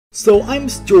So I'm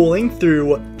strolling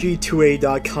through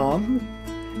G2A.com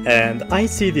and I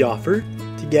see the offer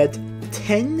to get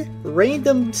 10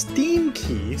 random Steam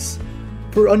keys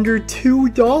for under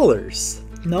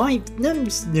 $2.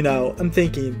 Now I'm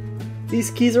thinking these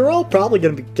keys are all probably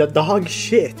gonna be dog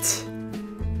shit.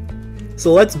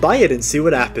 So let's buy it and see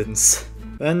what happens.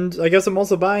 And I guess I'm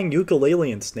also buying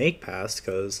Yooka-Laylee and Snake Pass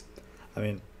because,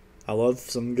 I love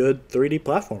some good 3D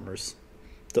platformers.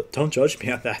 Don't judge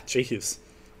me on that, jeez.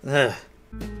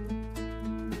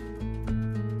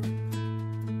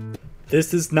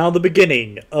 This is now the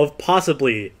beginning of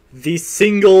possibly the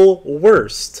single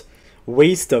worst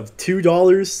waste of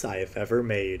 $2 I have ever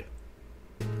made.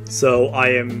 So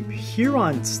I am here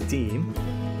on Steam,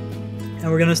 and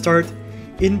we're gonna start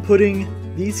inputting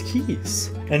these keys.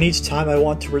 And each time I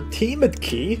want to redeem a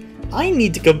key, I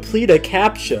need to complete a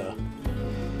CAPTCHA.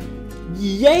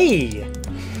 Yay!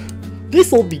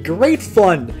 This'll be great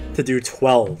fun to do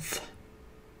 12.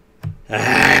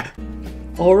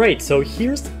 Alright, so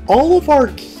here's all of our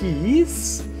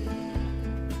keys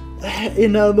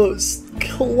in the most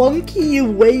clunky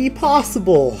way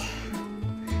possible.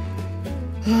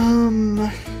 Yeah,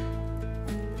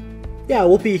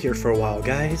 we'll be here for a while,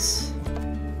 guys.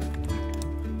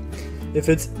 If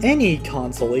it's any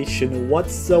consolation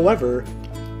whatsoever,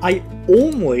 I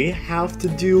only have to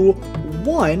do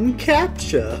one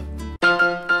CAPTCHA.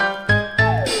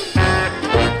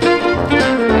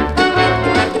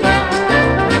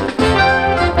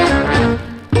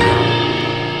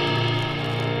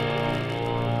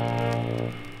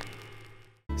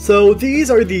 So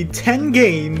these are the 10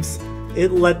 games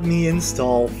it let me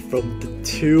install from the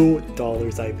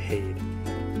 $2 I paid.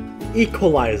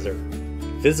 Equalizer,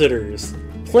 Visitors,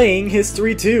 Playing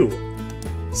History 2,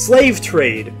 Slave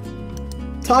Trade,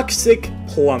 Toxic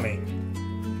Plumbing,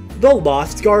 The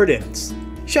Lost Gardens,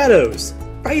 Shadows,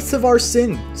 Price of Our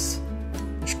Sins,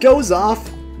 which goes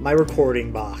off my recording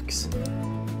box,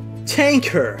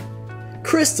 Tanker,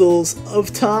 Crystals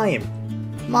of Time,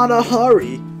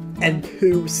 Matahari, and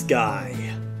Pooh Sky.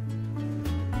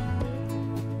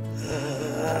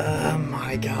 Oh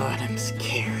my god, I'm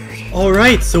scared.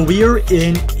 Alright, so we are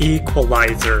in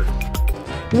Equalizer.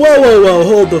 Whoa,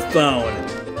 hold the phone.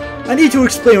 I need to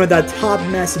explain what that top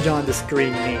message on the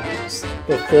screen means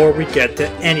before we get to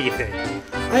anything.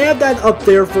 I have that up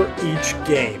there for each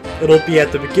game. It'll be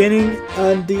at the beginning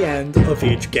and the end of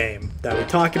each game that we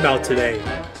talk about today.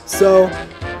 So,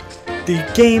 the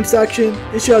game section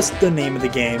is just the name of the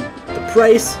game. The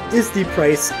price is the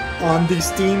price on the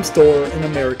Steam store in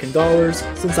American dollars.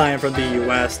 Since I am from the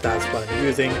US, that's what I'm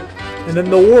using. And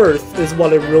then the worth is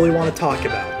what I really want to talk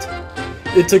about.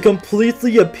 It's a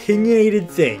completely opinionated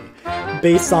thing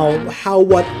based on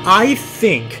what I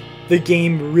think the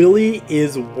game really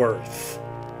is worth.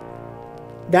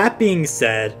 That being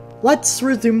said, let's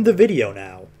resume the video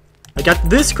now. I got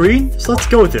this screen, so let's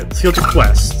go with it. Let's go to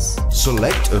quests.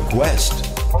 Select a quest.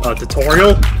 A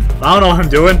tutorial? I don't know what I'm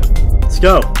doing. Let's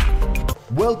go.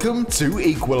 Welcome to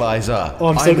Equalizer. Oh,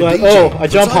 I'm so glad. DJ, oh, I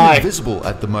jump high. I'm invisible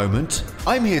at the moment.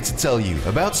 I'm here to tell you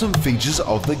about some features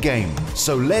of the game.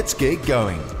 So let's get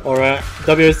going. Alright,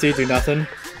 WSD do nothing.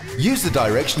 Use the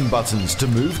direction buttons to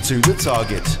move to the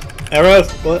target. Arrows?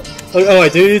 What? Oh, I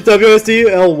do use WSD?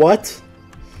 L what?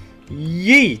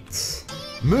 Yeet.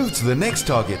 Move to the next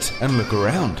target and look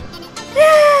around.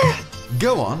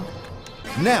 Go on.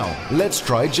 Now, let's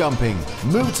try jumping.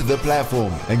 Move to the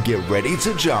platform and get ready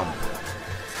to jump.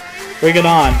 Bring it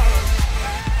on.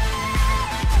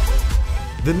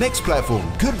 The next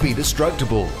platform could be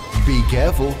destructible. Be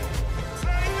careful.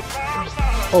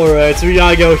 Alright, so we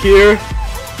gotta go here.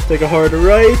 Take a hard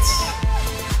right.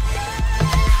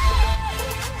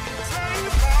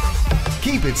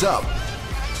 Keep it up.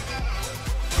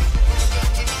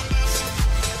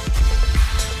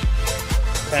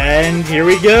 And here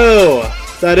we go.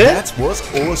 Is that it? That was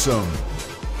awesome.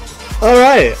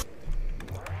 Alright.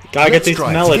 Gotta get these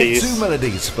try melodies. To get 2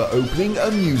 melodies for opening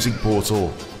a music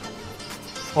portal.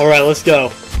 Alright, let's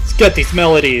go. Let's get these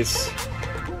melodies.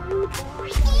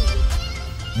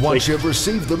 Once you've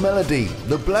received the melody,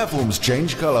 the platforms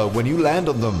change color when you land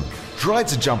on them. Try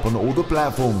to jump on all the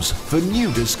platforms for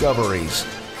new discoveries.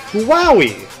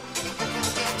 Wowie!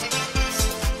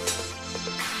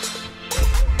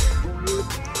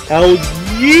 Hell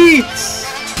yeet!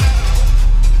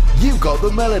 You got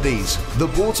the melodies. The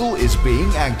portal is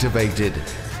being activated.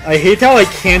 I hate how I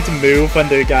can't move when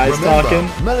the guy's Remember,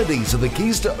 talking. melodies are the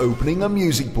keys to opening a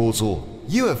music portal.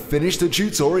 You have finished the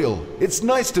tutorial. It's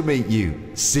nice to meet you.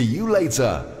 See you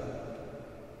later.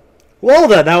 Well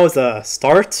then, that was a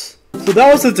start. So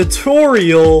that was a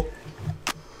tutorial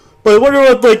But I wonder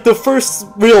what, like, the first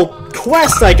real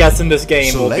quest, I guess, in this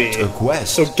game will be. Select a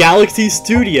quest. So, Galaxy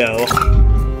Studio.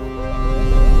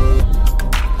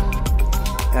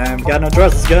 Got no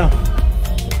address, let's go.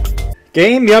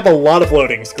 Game, you have a lot of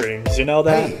loading screens, you know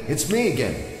that? Hey, it's me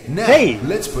again. Now,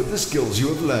 let's put the skills you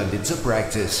have learned into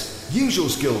practice. Use your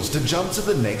skills to jump to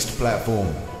the next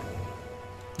platform.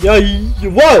 Yeah,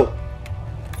 whoa!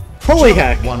 Holy Jump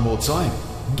heck. one more time.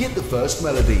 Get the first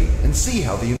melody and see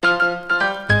how the...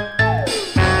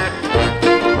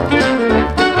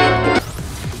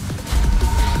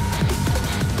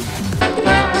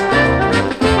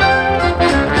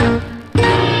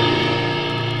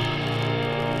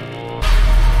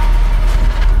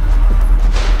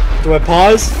 Do I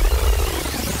pause?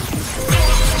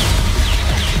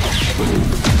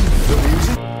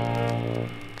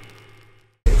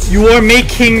 You are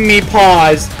making me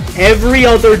pause every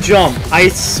other jump. I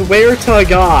swear to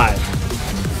God.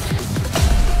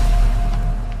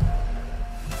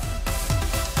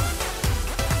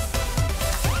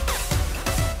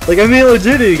 Like, I mean,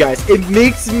 legit, you guys. It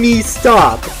makes me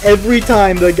stop every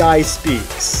time the guy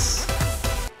speaks.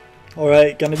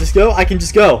 Alright, gonna just go? I can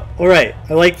just go. Alright,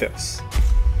 I like this.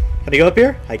 Can I go up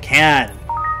here? I can.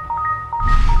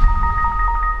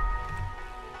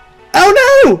 Oh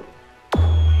no!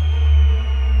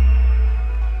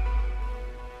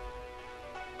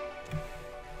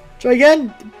 Try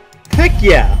again? Heck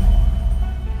yeah!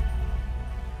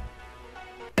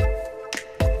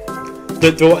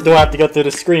 Do I have to go through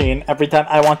the screen every time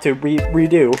I want to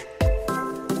redo?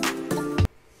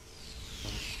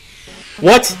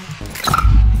 What?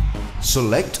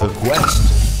 Select a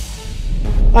quest.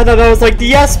 I thought that was like the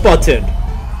yes button.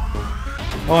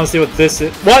 I want to see what this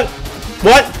is. What?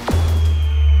 What?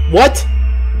 What?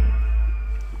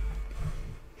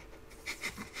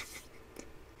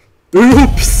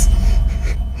 Oops.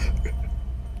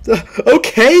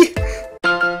 Okay.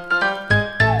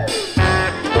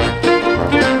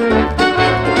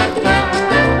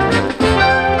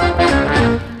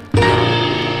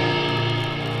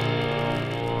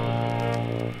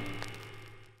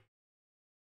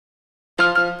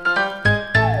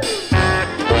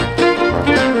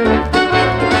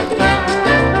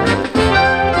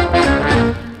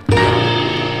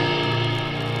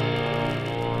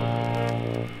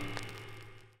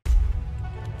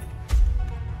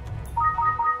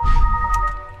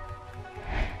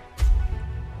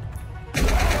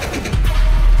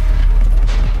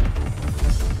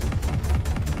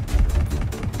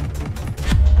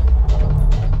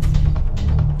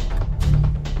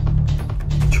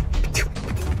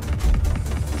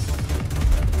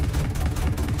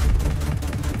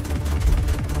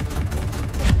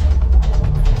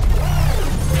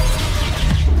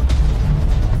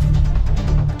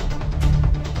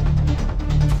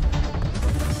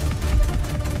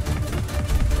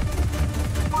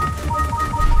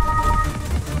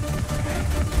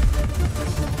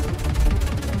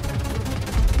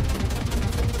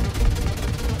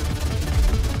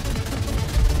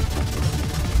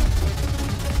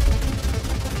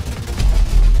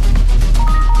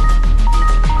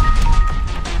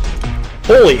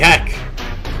 Holy heck!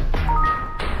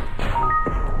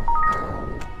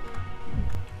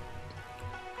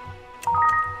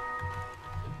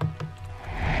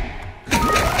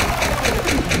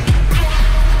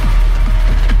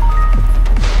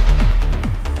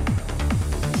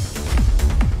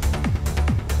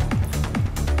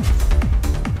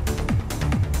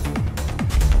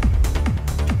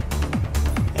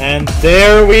 And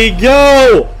there we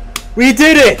go! We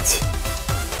did it!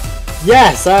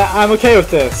 Yes, I'm okay with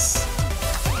this.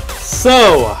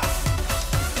 So,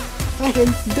 I don't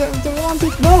want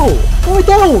it. No, I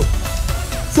don't.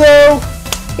 So,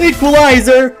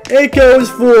 Equalizer, it goes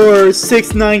for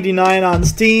 $6.99 on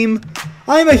Steam.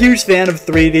 I'm a huge fan of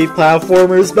 3D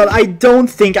platformers, but I don't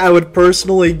think I would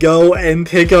personally go and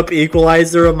pick up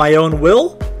Equalizer of my own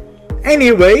will.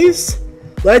 Anyways,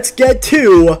 let's get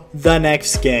to the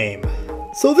next game.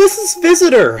 So this is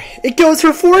Visitor. It goes for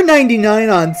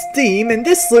 $4.99 on Steam, and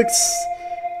this looks...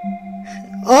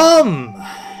 I'm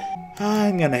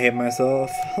gonna hate myself.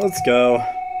 Let's go.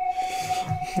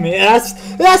 I mean, that's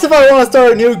if I want to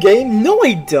start a new game. No,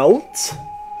 I don't.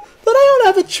 But I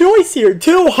don't have a choice here,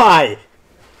 do I?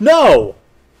 No.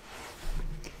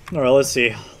 Alright, let's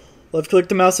see. Left click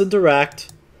the mouse to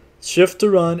interact. Shift to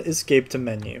run, escape to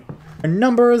menu. Our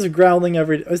number is growling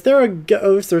every... Is there a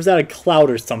ghost or is that a cloud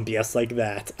or some BS like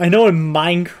that? I know in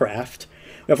Minecraft,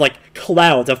 we have like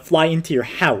clouds that fly into your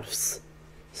house.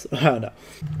 So, I don't know.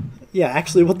 Yeah,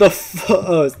 actually, what the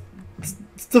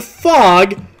it's the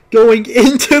fog going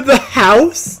into the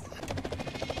house?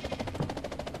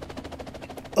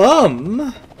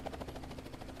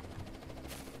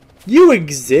 You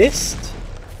exist?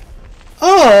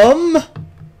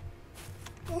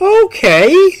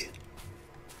 Okay.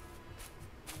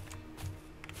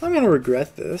 I'm gonna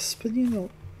regret this, but you know,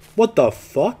 what the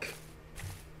fuck?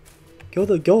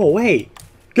 Go away.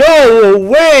 Go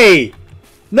away!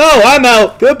 No, I'm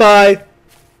out. Goodbye.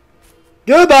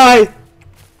 Goodbye.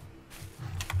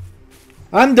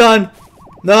 I'm done.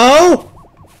 No!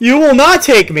 You will not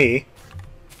take me.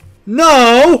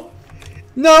 No!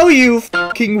 No, you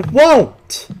fucking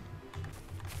won't.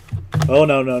 Oh,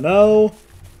 no, no, no.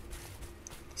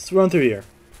 Let's run through here.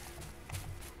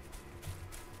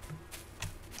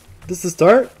 This the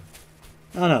start?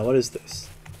 Oh no, what is this?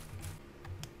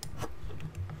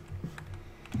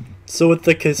 So with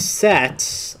the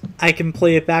cassette, I can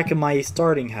play it back in my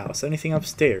starting house. Anything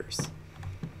upstairs.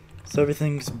 So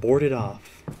everything's boarded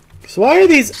off. So why are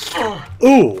these...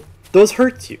 Ooh, those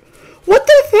hurt you. What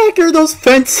the heck are those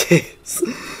fences?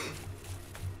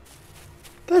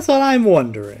 That's what I'm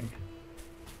wondering.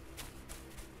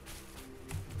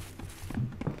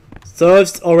 So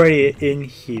it's already in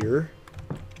here.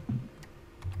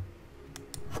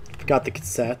 Got the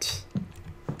cassette.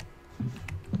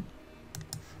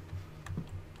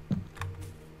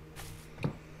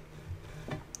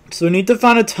 So I need to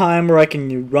find a time where I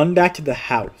can run back to the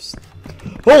house.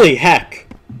 Holy heck!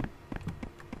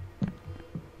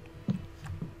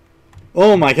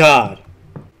 Oh my god.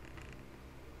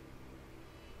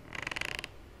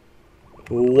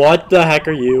 What the heck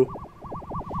are you?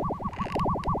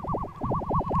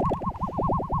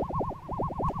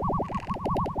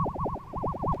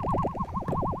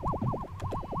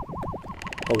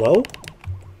 Hello?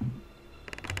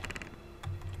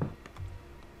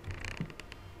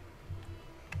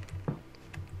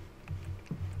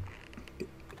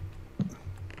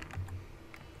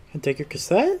 Can I take your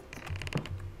cassette?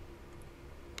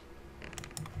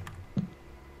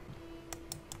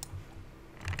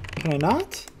 Can I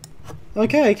not?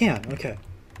 Okay, I can. Okay.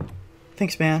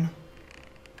 Thanks, man.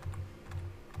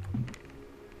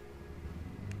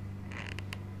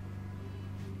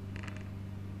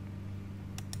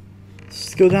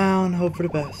 Just go down, hope for the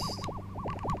best.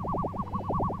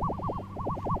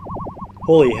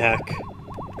 Holy heck.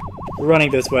 We're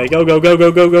running this way. Go, go, go,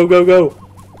 go, go, go, go, go!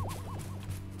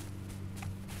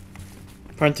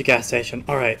 Run to gas station.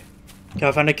 Alright.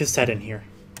 Gotta find a cassette in here.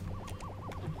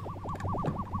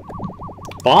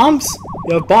 Bombs?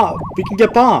 We have we can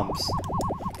get bombs.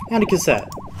 And a cassette.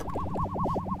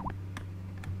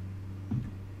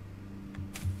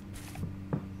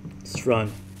 Let's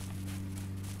run.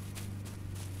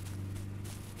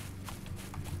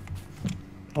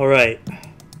 Alright.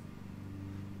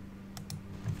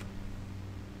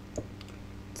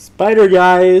 Spider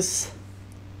guys.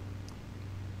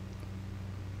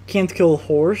 Can't kill a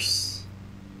horse.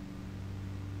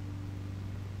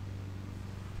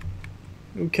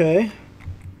 Okay.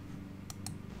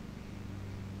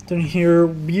 Don't hear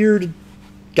weird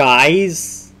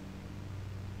guys.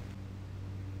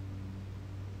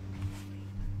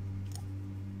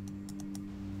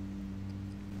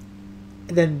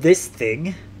 And then this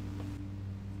thing.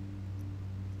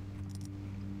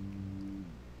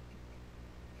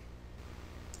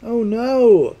 Oh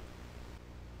no!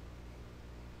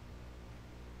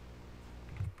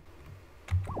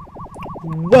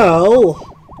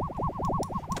 Well,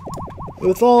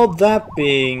 with all that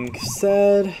being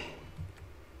said,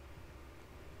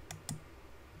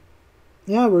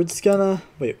 yeah, we're just gonna...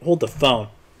 Wait, hold the phone.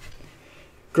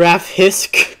 Graph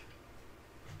Hisk?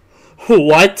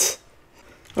 What?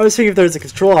 I was thinking if there's a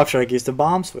control option I could use the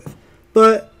bombs with.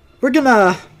 But we're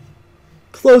gonna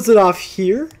close it off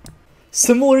here.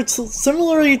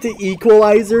 Similarly to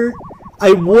Equalizer,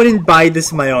 I wouldn't buy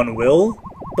this in my own will,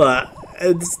 but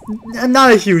I'm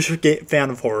not a huge fan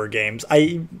of horror games.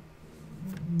 I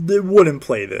wouldn't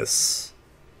play this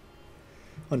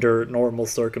under normal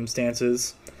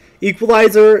circumstances.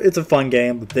 Equalizer, it's a fun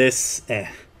game, but this,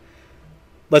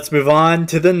 Let's move on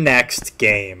to the next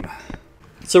game.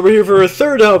 So we're here for a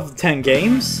third of 10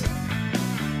 games.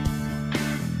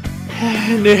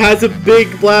 And it has a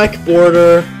big black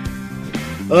border.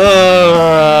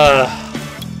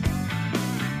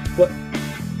 What?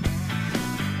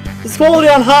 It's quality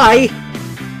on high.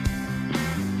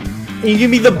 And you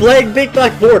give me the big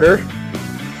black border.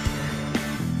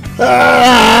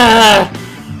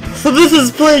 So this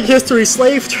is Plague History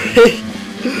Slave Trade.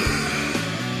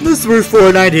 This is worth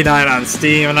 $4.99 on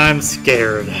Steam, and I'm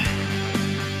scared.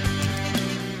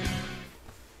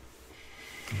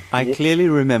 I clearly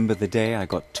remember the day I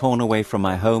got torn away from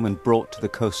my home and brought to the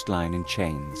coastline in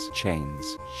chains.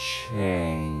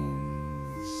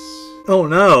 Oh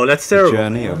no, that's The terrible.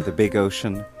 journey over the big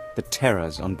ocean, the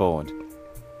terrors on board.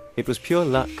 It was pure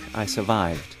luck I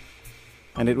survived.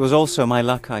 And it was also my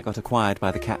luck I got acquired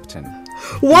by the captain.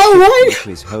 Why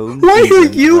Home, are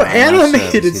England, you where I now serve as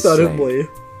animated his suddenly? slave.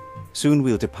 Soon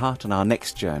we'll depart on our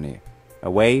next journey,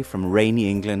 away from rainy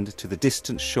England to the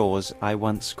distant shores I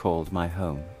once called my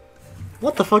home.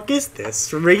 What the fuck is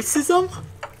this? Racism?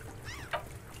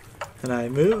 Can I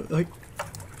move? Like,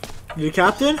 you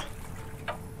captain?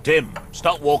 Tim,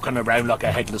 stop walking around like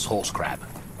a headless horse crab.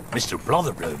 Mr.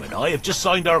 Blotherbloom and I have just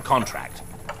signed our contract.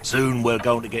 Soon we're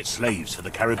going to get slaves for the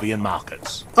Caribbean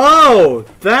markets. Oh,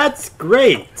 that's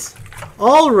great.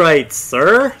 Alright,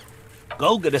 sir.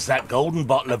 Go get us that golden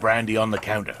bottle of brandy on the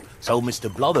counter, so Mr.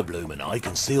 Blotherbloom and I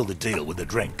can seal the deal with a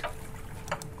drink.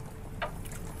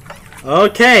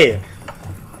 Okay.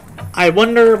 I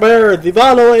wonder where the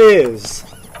bottle is.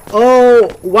 Oh,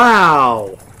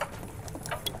 wow.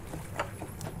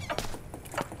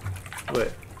 Wait,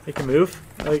 I can move?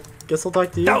 I guess I'll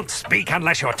talk to you. Don't speak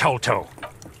unless you're told to.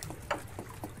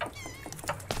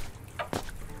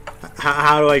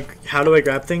 How do I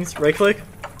grab things? Right click?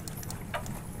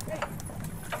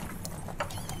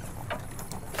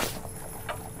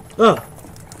 Oh,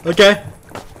 okay.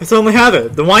 I suddenly have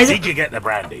it. Then why is Did it? you get the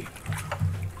brandy?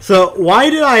 So why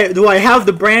do I have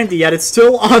the brandy yet it's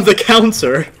still on the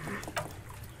counter?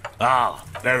 Ah,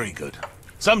 very good.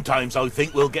 Sometimes I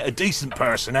think we'll get a decent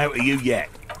person out of you yet.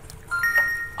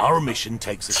 Our mission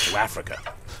takes us to Africa.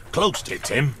 Close to it,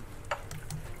 Tim.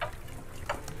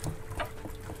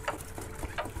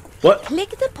 What? Click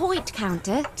the point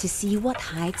counter to see what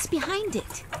hides behind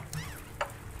it.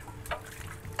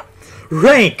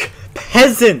 Rank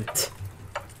peasant.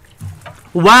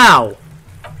 Wow.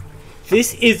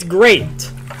 This is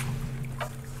great.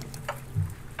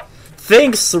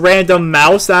 Thanks, random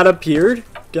mouse that appeared.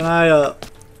 Can I,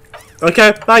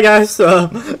 Okay, bye guys.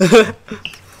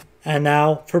 And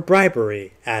now for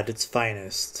bribery at its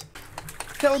finest.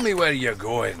 Tell me where you're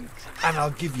going, and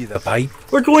I'll give you the pipe.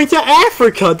 We're going to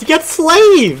Africa to get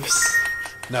slaves!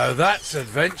 Now that's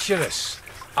adventurous.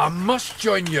 I must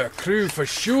join your crew for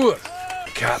sure.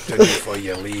 Captain, before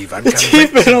you leave, and It's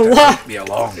convince even him a to lot. take me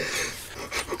along.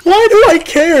 Why do I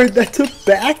care that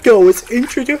tobacco is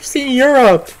introduced in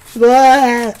Europe?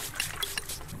 Blah.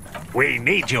 We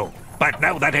need you. But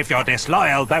know that if you're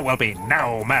disloyal, there will be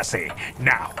no mercy.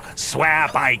 Now, swear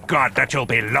by God that you'll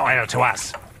be loyal to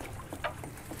us.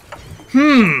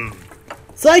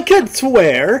 So I could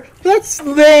swear. That's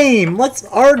lame. Let's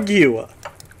argue.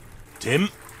 Tim,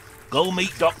 go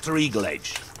meet Dr.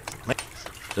 Eagleedge.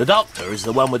 The doctor is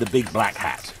the one with the big black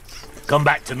hat. Come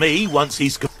back to me once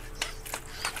he's...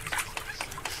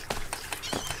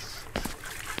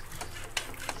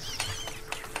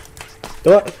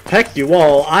 Heck you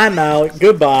all. I'm out.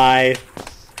 Goodbye.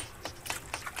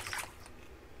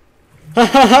 Ha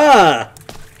ha ha!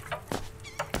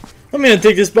 I'm gonna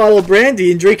take this bottle of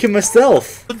brandy and drink it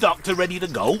myself. The doctor ready to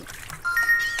go?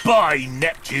 By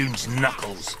Neptune's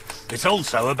knuckles. It's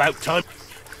also about time...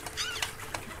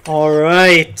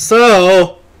 Alright,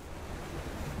 so...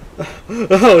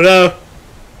 Oh no.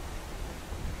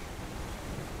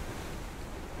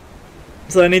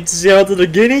 So I need to sail to the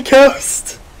Guinea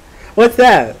coast? What's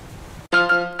that?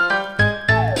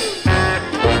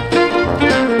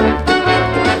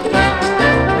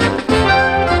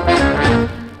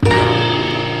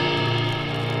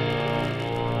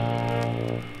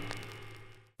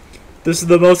 This is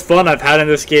the most fun I've had in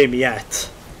this game yet.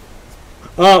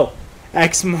 Oh,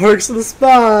 X marks the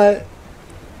spot.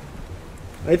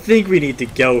 I think we need to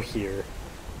go here.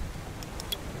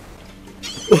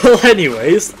 Well,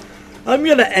 anyways, I'm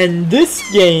gonna end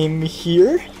this game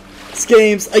here. This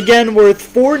game's again worth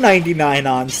 $4.99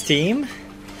 on Steam.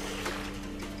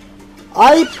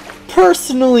 I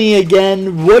personally,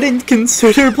 again, wouldn't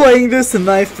consider playing this in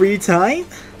my free time.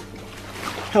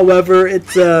 However,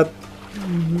 it's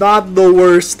not the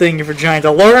worst thing for trying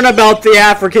to learn about the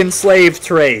African slave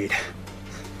trade.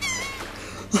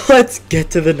 Let's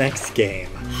get to the next game.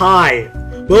 Hi,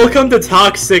 welcome to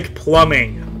Toxic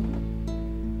Plumbing.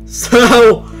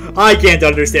 So, I can't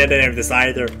understand any of this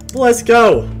either. Let's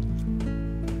go.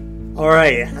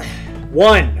 Alright,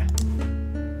 1.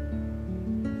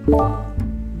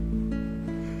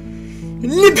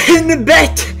 Nip in the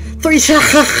bet! 3.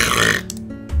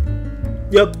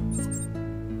 Yep.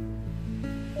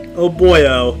 Oh boy,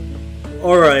 oh.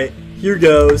 Alright, here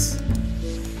goes.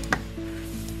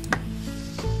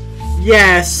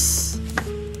 Yes!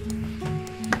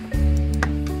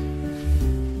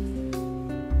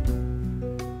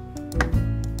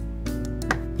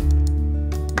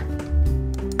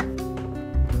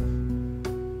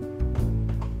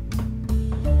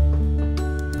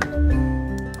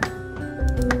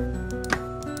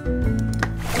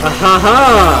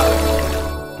 Ahaha!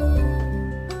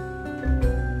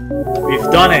 We've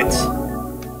done it.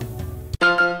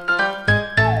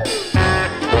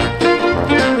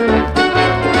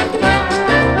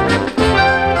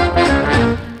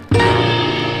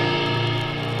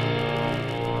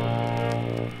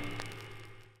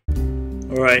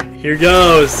 Alright, here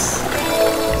goes.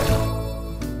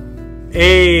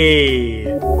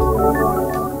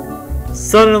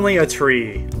 Suddenly a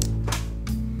tree.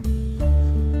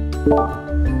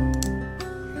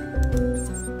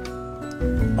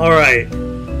 Alright.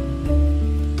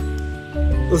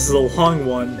 This is a long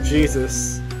one,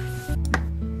 Jesus.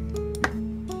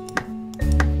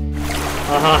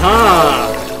 Ahaha!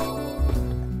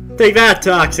 Take that,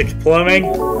 toxic plumbing!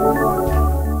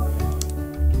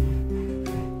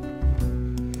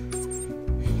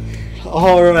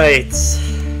 Alright.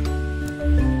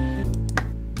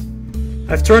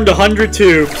 I've turned 100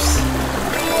 tubes.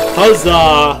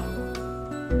 Huzzah!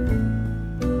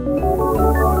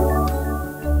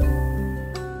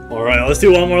 Alright, let's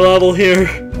do one more level here.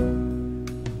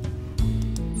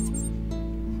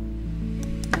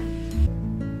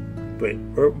 Wait,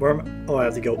 where am I? Oh, I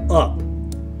have to go up.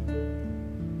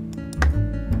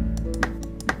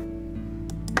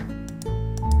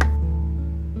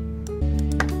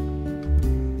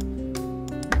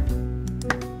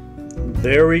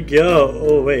 There we go.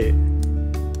 Oh, wait.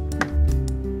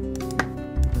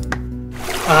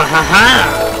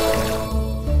 Ahaha!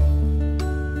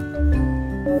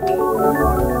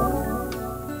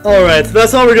 Alright, so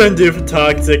that's all we're gonna do for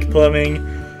Toxic Plumbing.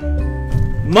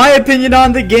 My opinion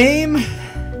on the game?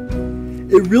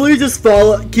 It really just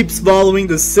keeps following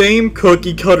the same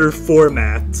cookie cutter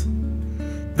format.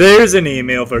 There's an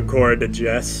email for Cora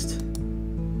Digest.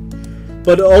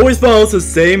 But it always follows the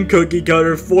same cookie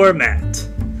cutter format.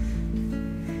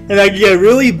 And that can get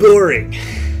really boring.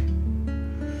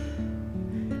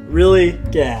 Really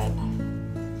can.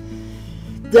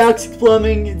 Toxic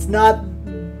Plumbing, it's not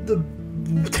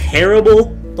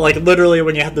terrible. Like literally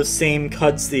when you have the same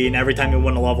cutscene every time you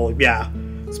win a level, yeah,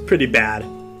 it's pretty bad.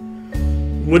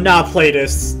 Would not play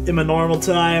this in my normal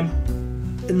time.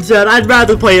 Instead, I'd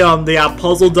rather play the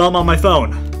Puzzle Dumb on my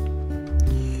phone.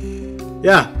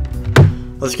 Yeah.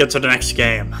 Let's get to the next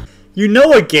game. You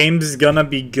know a game's gonna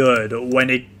be good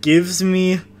when it gives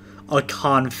me a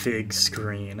config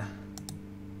screen.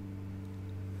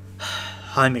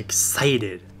 I'm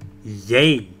excited.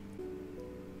 Yay.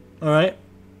 Alright.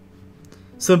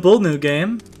 Simple new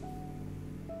game.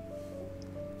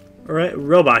 Alright,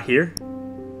 robot here.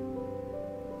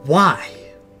 Why?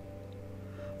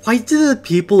 Why did the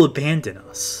people abandon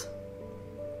us?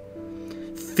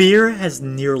 Fear has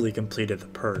nearly completed the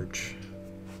purge.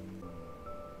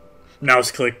 Now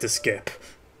let's click to skip.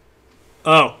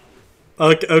 Oh.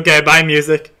 Okay, bye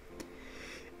music.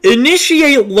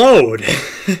 Initiate load.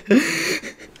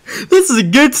 This is a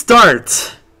good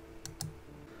start.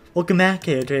 Welcome back,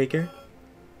 caretaker.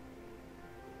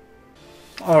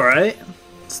 Alright.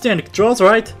 Standing controls,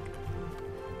 right?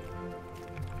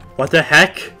 What the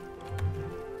heck?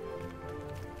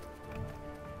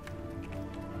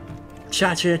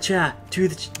 Cha-cha-cha. To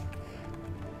the...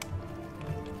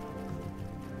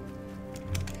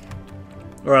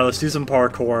 Alright, let's do some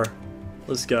parkour.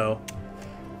 Let's go.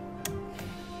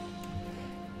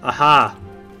 Aha!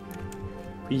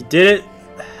 We did it!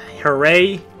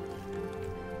 Hooray!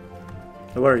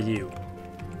 What are you?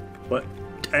 What?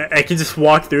 I can just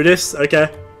walk through this? Okay.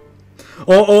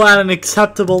 Oh, at an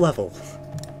acceptable level.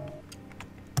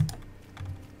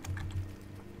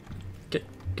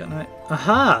 Can I?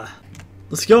 Aha!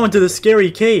 Let's go into the scary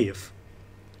cave.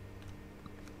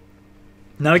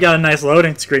 Now we got a nice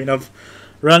loading screen of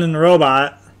running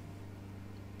robot.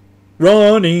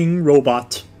 Running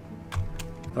robot.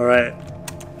 Alright.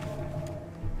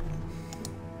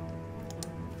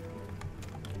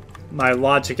 My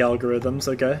logic algorithms,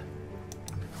 okay.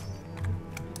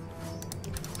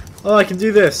 Oh, I can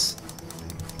do this.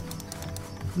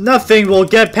 Nothing will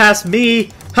get past me.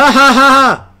 Ha ha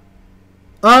ha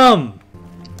ha!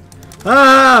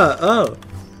 Oh.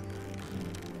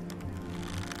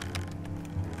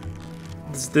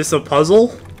 Is this a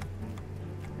puzzle?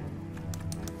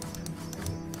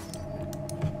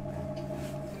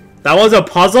 That was a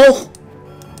puzzle?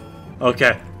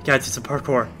 Okay, guys, it's a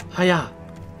parkour. Hiya.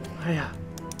 Hiya.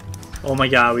 Oh my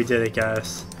god, we did it,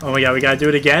 guys. Oh my god, we gotta do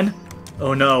it again?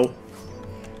 Oh no.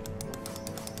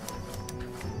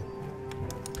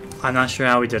 I'm not sure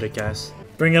how we did it, guys.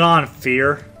 Bring it on,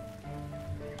 fear.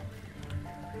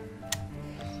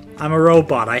 I'm a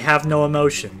robot. I have no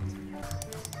emotion.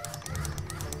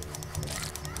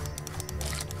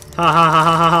 Ha ha ha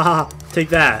ha ha ha ha. Take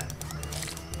that.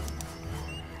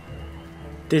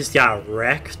 This got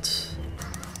wrecked.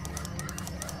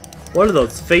 What are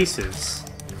those faces?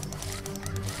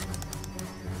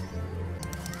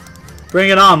 Bring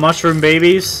it on, mushroom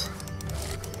babies.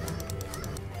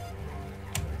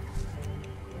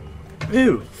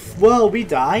 Ooh, well, we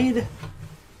died.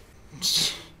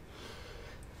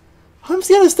 I'm just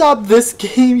gonna stop this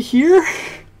game here.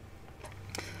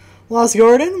 Lost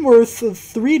Garden, worth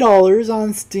 $3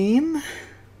 on Steam.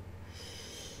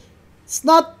 It's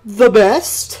not the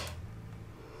best,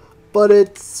 but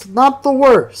it's not the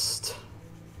worst.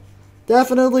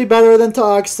 Definitely better than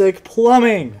Toxic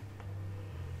Plumbing.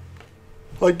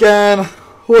 Again,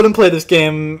 wouldn't play this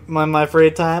game on my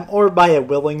free time or buy it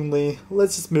willingly.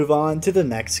 Let's just move on to the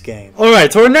next game.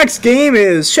 Alright, so our next game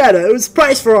is Shadows,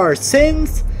 Price for Our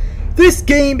Sins. This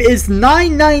game is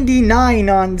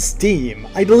 $9.99 on Steam.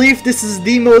 I believe this is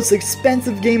the most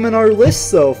expensive game on our list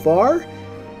so far.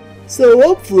 So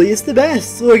hopefully it's the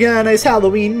best. So we got a nice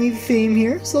Halloween theme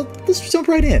here, so let's jump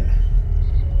right in.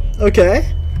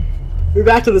 Okay, we're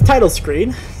back to the title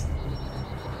screen.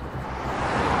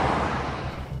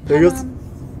 There goes.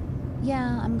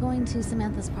 Yeah, I'm going to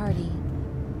Samantha's party.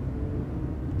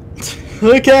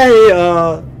 Okay,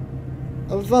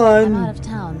 have fun. I'm out of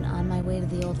town, on my way to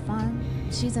the old farm.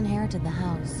 She's inherited the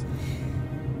house.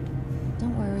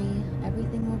 Don't worry,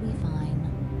 everything will be fine.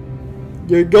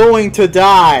 You're going to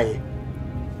die.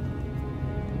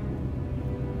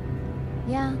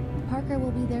 Yeah, Parker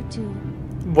will be there too.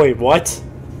 Wait, what?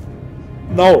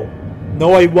 No.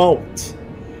 No, I won't.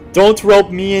 Don't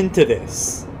rope me into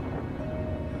this.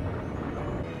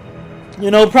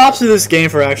 You know, props to this game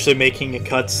for actually making a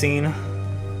cutscene.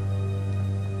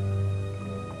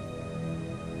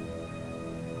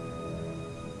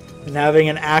 And having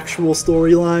an actual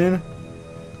storyline.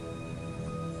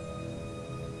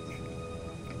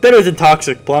 Better than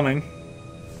Toxic Plumbing.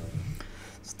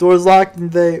 This door's locked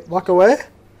and they walk away.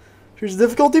 Here's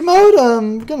difficulty mode.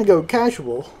 I'm gonna go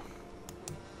casual.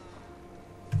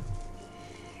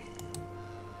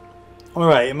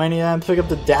 Alright, am I need to pick up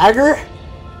the dagger?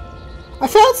 I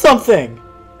found something!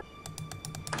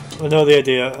 I know the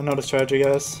idea. I know the strategy,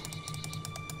 guys.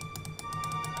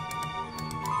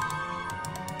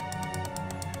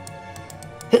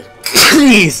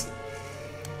 Please!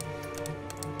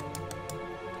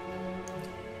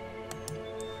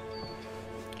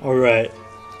 Alright.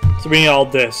 So we need all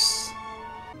this.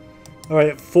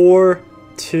 Alright, 4,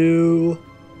 2...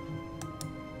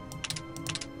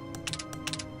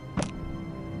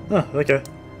 Oh, okay.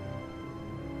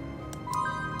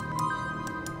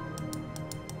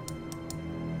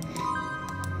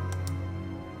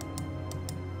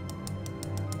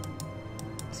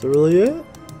 Is that really it?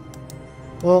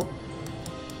 Well,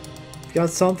 got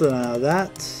something out of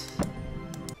that.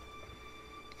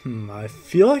 I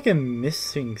feel like I'm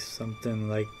missing something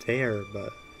like there,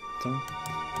 but don't.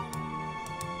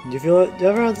 Do you feel it? Do you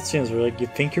ever have the chance where like you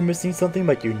think you're missing something,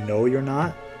 but you know you're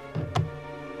not?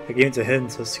 The game's a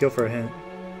hint, so let's go for a hint.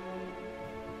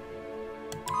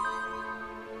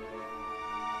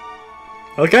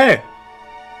 Okay!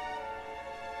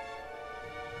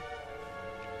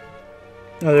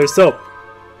 Oh, there's soap.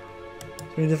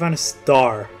 We need to find a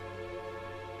star.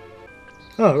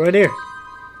 Oh, right here.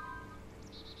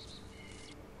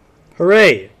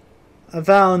 Hooray! I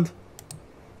found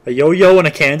a yo-yo and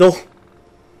a candle.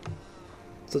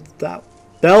 So that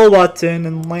bell button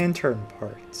and lantern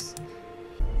parts.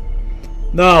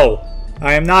 No,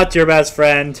 I am not your best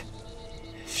friend.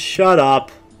 Shut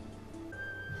up.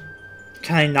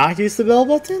 Can I not use the bell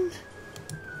button?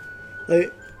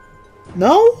 Like,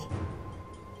 no?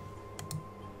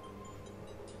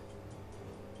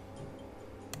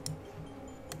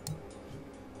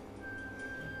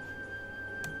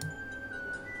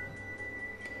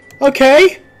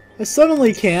 Okay, I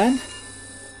suddenly can.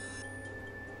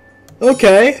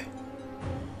 Okay.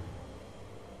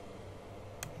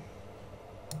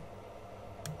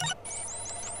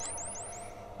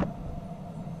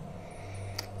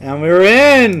 And we're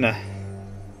in!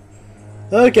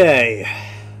 Okay.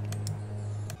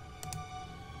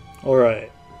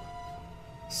 Alright.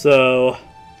 So...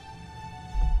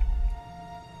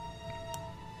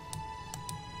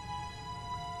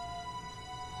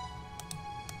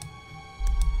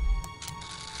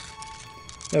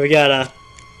 now we gotta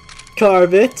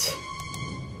carve it,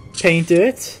 paint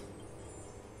it,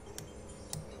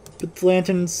 put the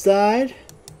lantern inside.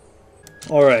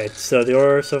 Alright, so the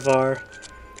order so far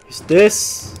is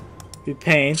this, be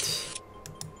paint,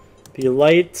 be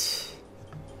light.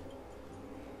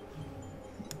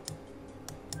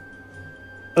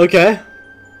 Okay.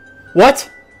 What?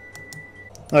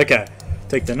 Okay.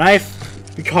 Take the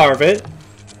knife, we carve it,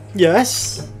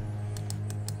 Yes.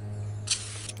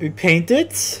 We paint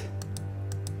it.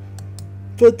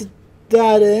 Put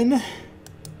that in.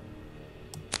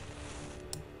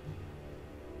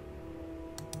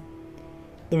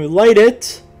 Then we light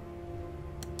it.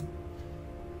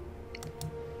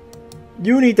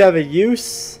 You need to have a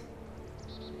use.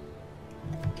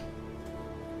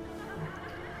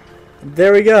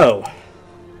 There we go.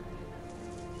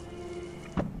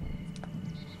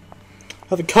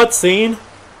 Have a cutscene.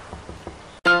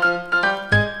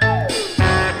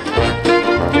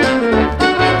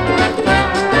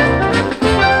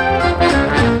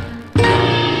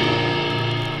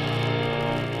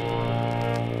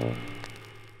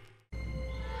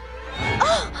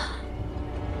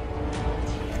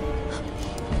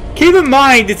 Keep in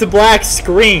mind, it's a black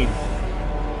screen.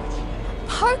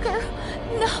 Parker,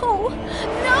 no,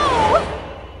 no!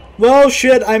 Well,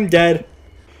 shit, I'm dead.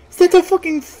 Is that the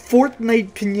fucking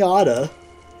Fortnite pinata?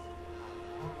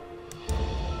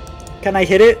 Can I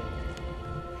hit it?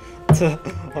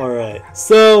 Alright,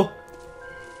 so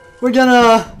we're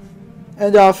gonna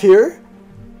end off here.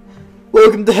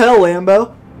 Welcome to hell,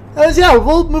 Lambo. As yeah,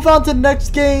 we'll move on to the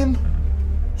next game.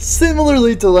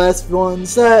 Similarly to the last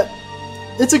ones,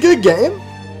 it's a good game.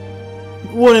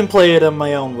 Wouldn't play it on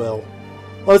my own will.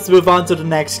 Let's move on to the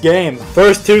next game.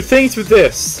 First two things with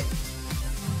this.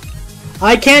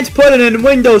 I can't put it in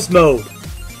Windows mode.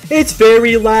 It's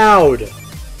very loud.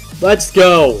 Let's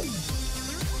go.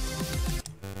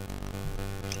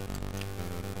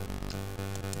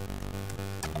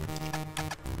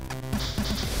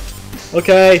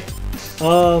 Okay.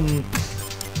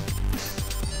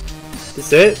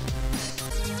 That's it?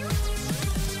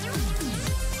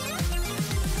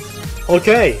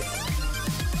 Okay.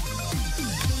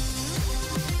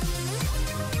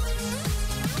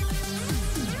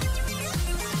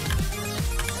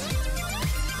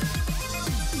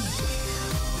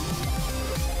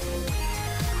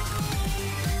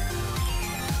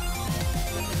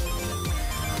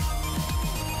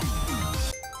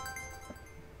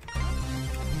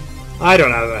 I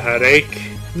don't have a headache.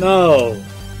 No.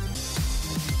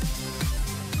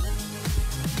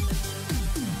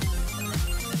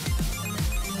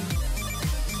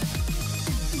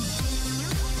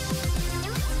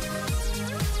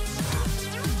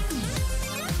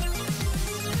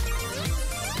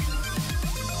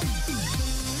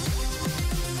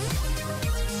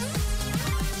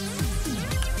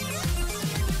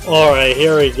 Alright,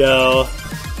 here we go.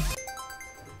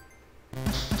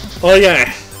 Oh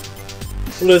yeah.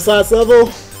 For this last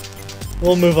level,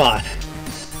 we'll move on.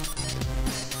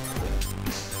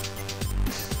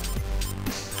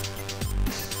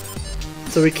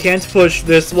 So we can't push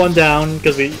this one down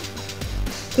because we...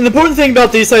 An important thing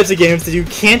about these types of games is you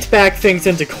can't back things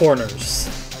into corners.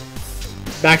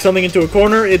 Back something into a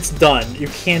corner, it's done. You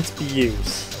can't be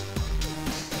used.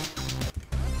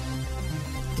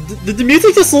 Did the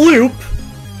music just loop?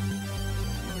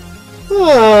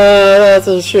 Ah, that's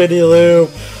a shitty loop.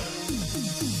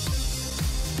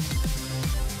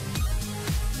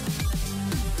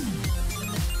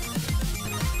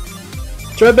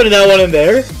 Try putting that one in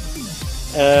there.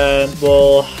 And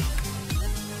we'll...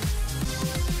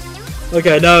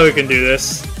 Okay, now we can do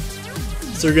this.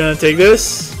 So we're gonna take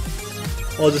this.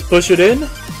 I'll just push it in.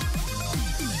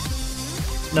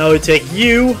 Now we take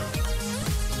you.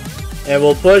 And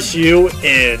we'll push you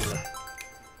in.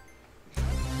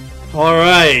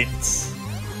 Alright.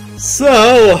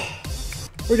 So,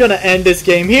 we're gonna end this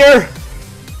game here.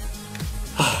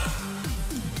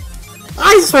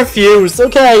 I just refuse,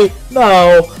 okay?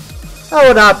 No. I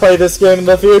will not play this game in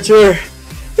the future.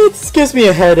 It gives me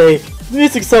a headache. The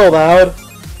music's so loud.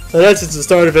 But that's just the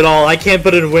start of it all. I can't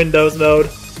put it in Windows mode.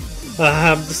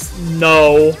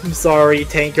 No. I'm sorry,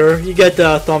 Tanker. You get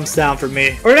the thumbs down from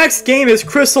me. Our next game is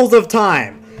Crystals of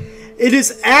Time. It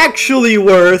is actually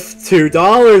worth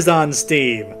 $2 on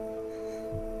Steam.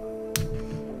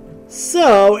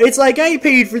 So, it's like I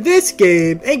paid for this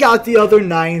game and got the other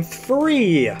 9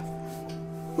 free.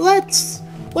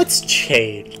 Let's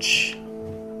change.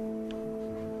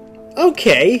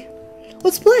 Okay,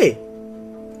 let's play.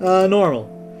 Normal.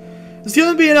 It's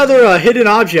gonna be another hidden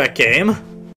object game.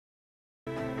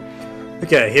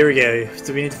 Okay, here we go.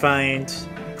 So we need to find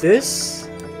this.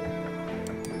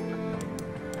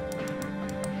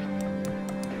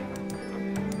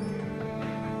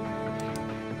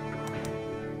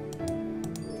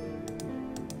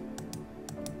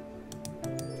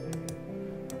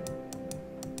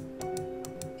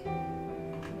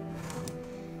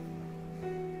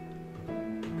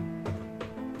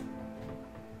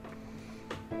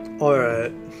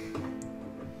 Alright.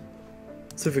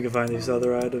 See if we can find these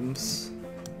other items.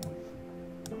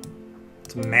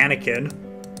 It's a mannequin.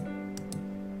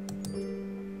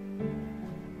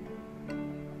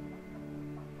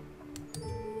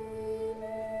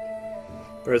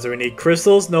 Alright, so we need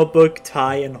crystals, notebook,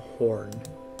 tie, and horn.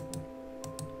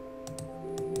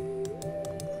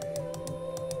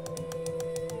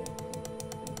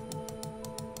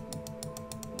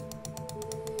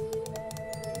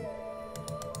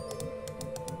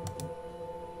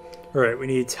 Alright, we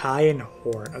need tie and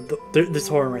horn. This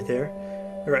horn right there.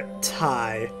 Alright,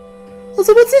 tie.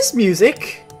 Also, what's this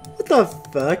music? What the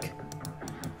fuck?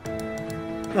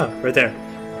 Oh, right there.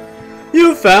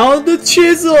 You found the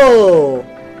chisel!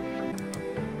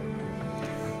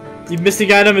 The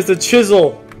missing item is the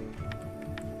chisel.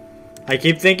 I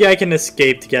keep thinking I can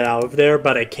escape to get out of there,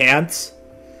 but I can't.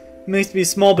 It makes me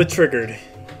small but triggered.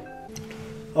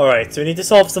 Alright, so we need to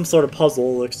solve some sort of puzzle,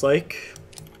 it looks like.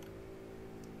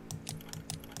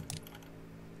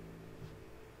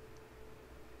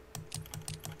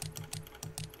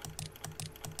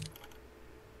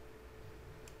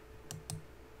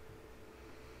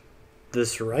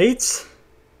 This right?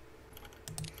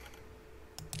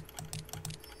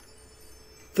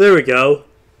 There we go.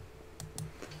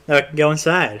 Now I can go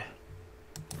inside.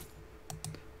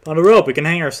 On a rope, we can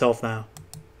hang ourselves now.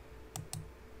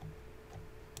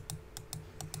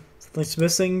 Something's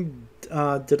missing.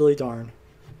 Diddly darn.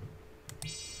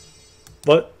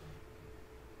 What?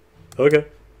 Okay.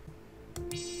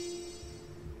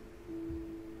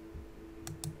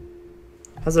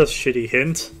 That's a shitty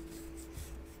hint.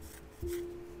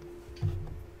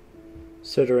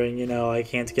 Considering, you know, I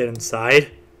can't get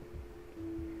inside.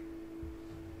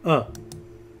 Oh.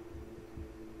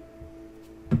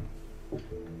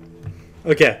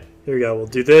 Okay, here we go. We'll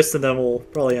do this and then we'll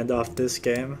probably end off this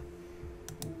game.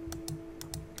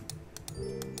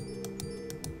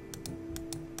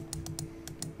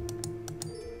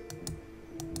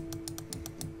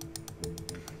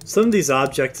 Some of these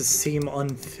objects seem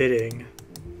unfitting.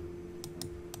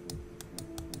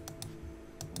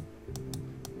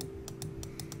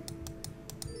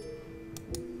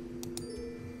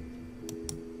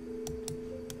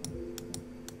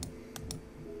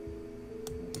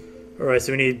 Alright,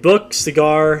 so we need book,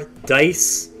 cigar,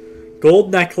 dice,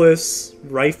 gold necklace,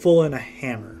 rifle, and a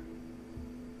hammer.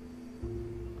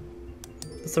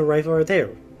 That's a rifle right there.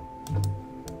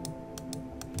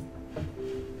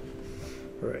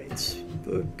 Alright,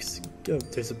 books. Oh,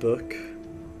 there's a book.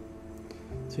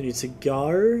 So we need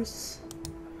cigars,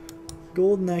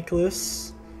 gold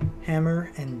necklace,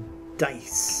 hammer, and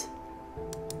dice.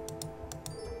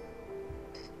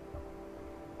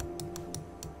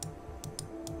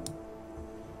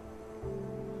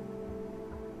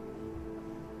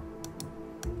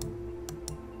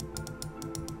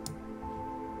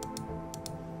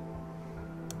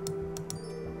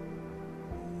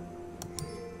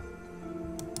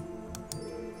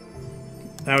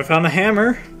 Now we found the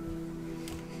hammer.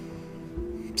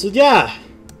 So yeah.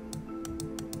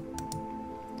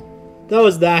 That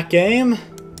was that game.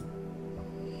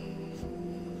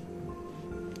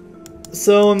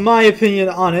 So in my opinion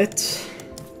on it,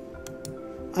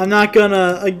 I'm not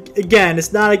gonna, again,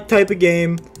 it's not a type of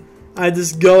game I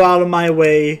just go out of my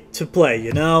way to play,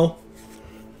 you know?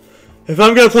 If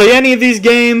I'm gonna play any of these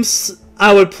games,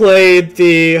 I would play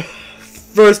the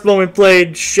first one we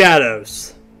played, Shadows.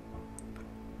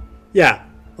 Yeah,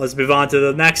 let's move on to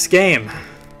the next game.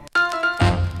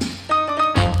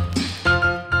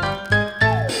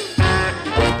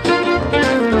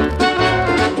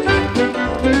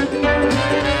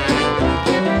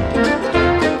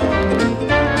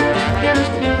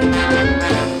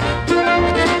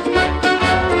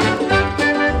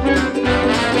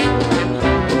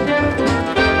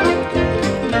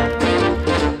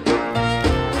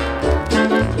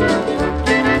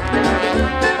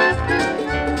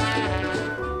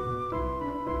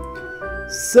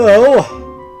 So,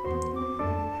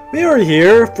 we are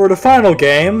here for the final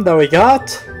game that we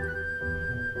got.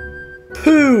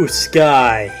 Pooh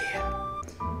Sky.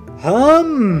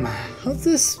 What's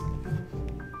this?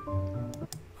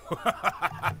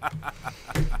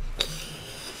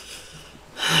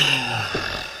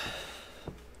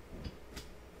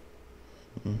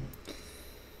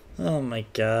 Oh my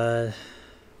god.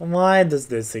 Why does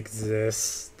this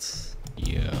exist?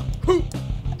 Yeah.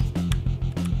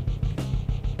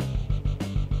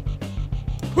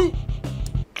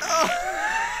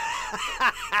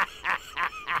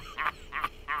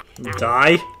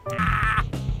 Die.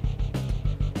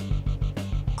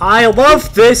 I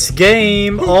love this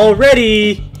game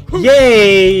already!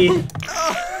 Yay!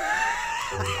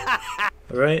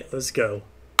 Alright, let's go.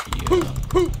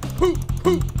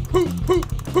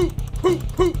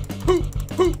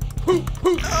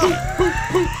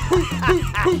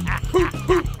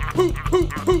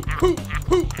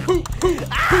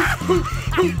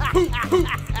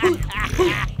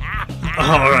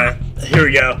 Alright, here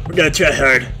we go. We're gonna try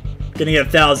hard. Gonna get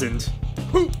 1,000.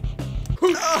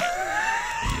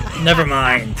 Never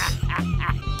mind.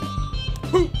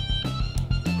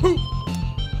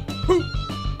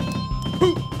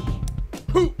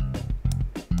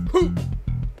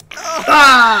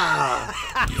 Ah!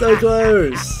 So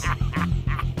close.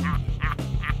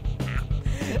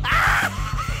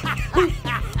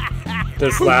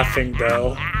 This laughing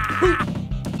though.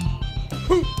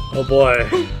 Oh boy.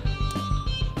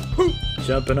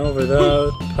 Jumping over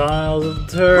the piles of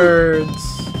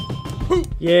turds.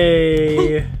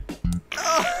 Yay.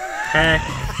 Heck.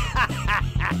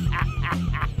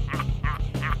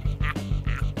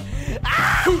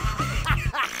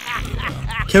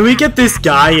 Can we get this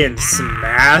guy in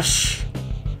Smash?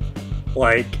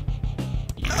 Like,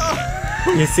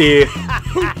 you see,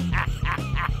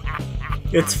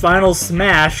 its final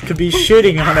smash could be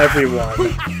shitting on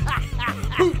everyone.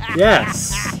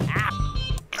 Yes.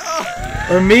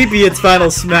 Or maybe its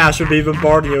final smash would be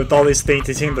bombarding you with all these things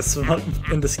you see in the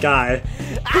sky.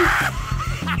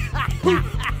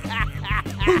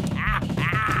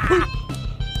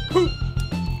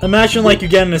 Imagine like you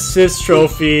get an assist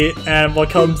trophy and what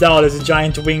comes out is a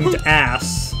giant winged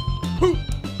ass.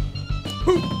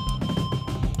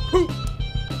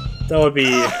 That would be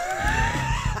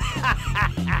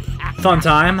fun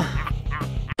time.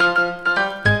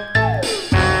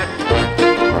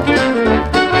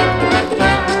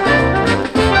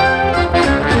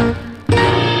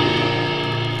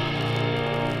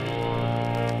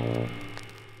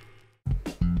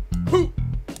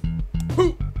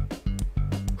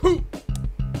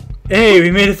 Hey, we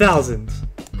made 1,000.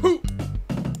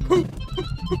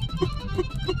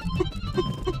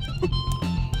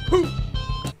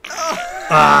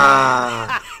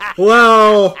 Ah,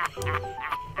 well,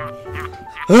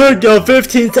 there we go,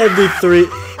 1573.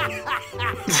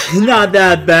 Not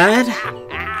that bad.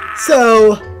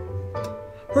 So,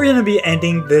 we're gonna be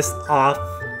ending this off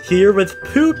here with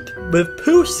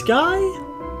Pooh Sky.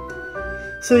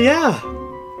 So yeah,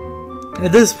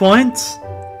 at this point,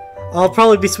 I'll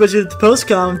probably be switching to post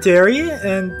commentary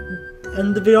and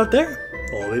end the video out there.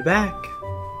 I'll be back.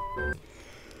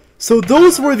 So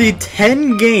those were the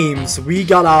 10 games we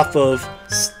got off of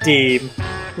Steam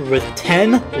with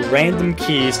 10 random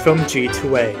keys from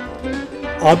G2A.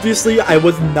 Obviously, I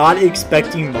was not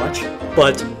expecting much,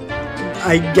 but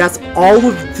I guess all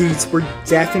of these were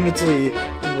definitely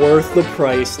worth the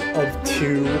price of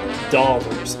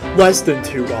 $2. Less than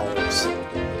 $2.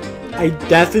 I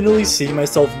definitely see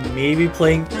myself maybe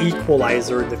playing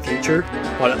Equalizer in the future,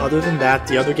 but other than that,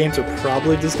 the other games are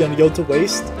probably just gonna go to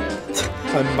waste.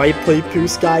 I might play Pooh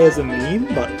Sky as a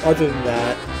meme, but other than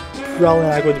that, probably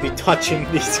not going to be touching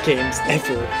these games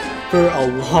ever for a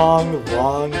long,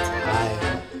 long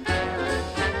time.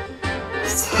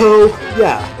 So,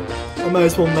 yeah, I might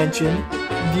as well mention,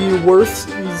 the worst,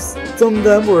 some of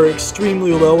them were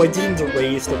extremely low. I didn't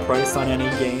raise the price on any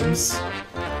games.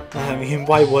 I mean,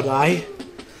 why would I?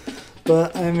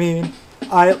 But, I mean,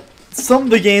 some of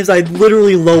the games I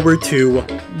literally lowered to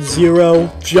 0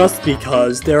 just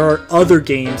because there are other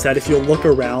games that if you look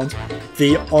around,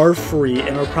 they are free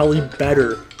and are probably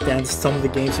better than some of the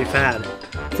games we've had.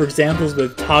 For examples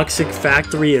with Toxic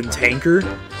Factory and Tanker,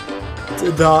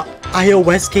 the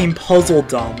iOS game Puzzle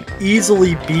Dome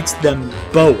easily beats them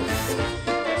both.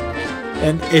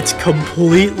 And it's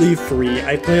completely free.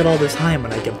 I play it all the time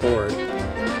when I get bored.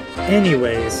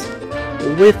 Anyways,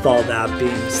 with all that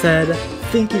being said,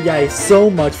 thank you guys so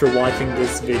much for watching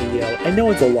this video. I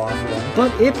know it's a long one,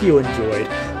 but if you enjoyed,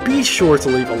 be sure to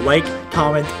leave a like,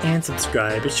 comment, and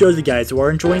subscribe. It shows you guys who are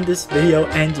enjoying this video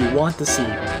and you want to see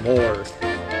more.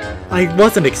 I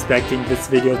wasn't expecting this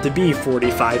video to be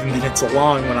 45 minutes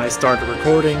long when I started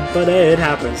recording, but hey, it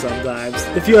happens sometimes.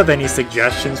 If you have any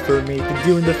suggestions for me to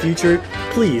do in the future,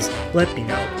 please let me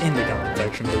know in the comment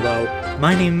section below.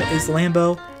 My name is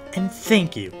Lambo, and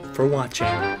thank you for watching.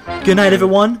 Good night,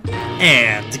 everyone,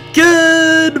 and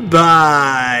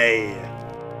goodbye!